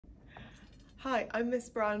Hi, I'm Miss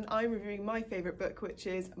Brown. I'm reviewing my favourite book, which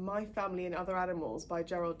is My Family and Other Animals by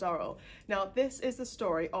Gerald Durrell. Now, this is the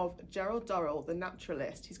story of Gerald Durrell, the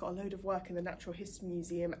naturalist. He's got a load of work in the Natural History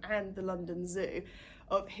Museum and the London Zoo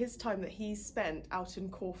of his time that he spent out in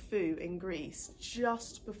Corfu in Greece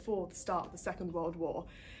just before the start of the Second World War.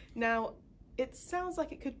 Now, it sounds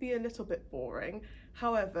like it could be a little bit boring.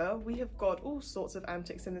 However, we have got all sorts of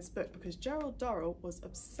antics in this book because Gerald Durrell was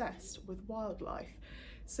obsessed with wildlife.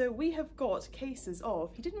 So we have got cases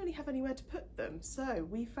of, he didn't really have anywhere to put them, so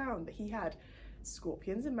we found that he had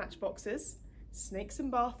scorpions in matchboxes, snakes in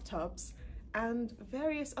bathtubs, and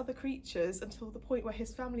various other creatures until the point where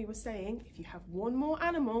his family was saying, if you have one more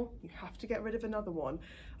animal, you have to get rid of another one,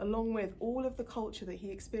 along with all of the culture that he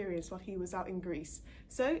experienced while he was out in Greece.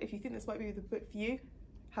 So if you think this might be the book for you,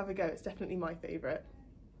 have a go. It's definitely my favourite.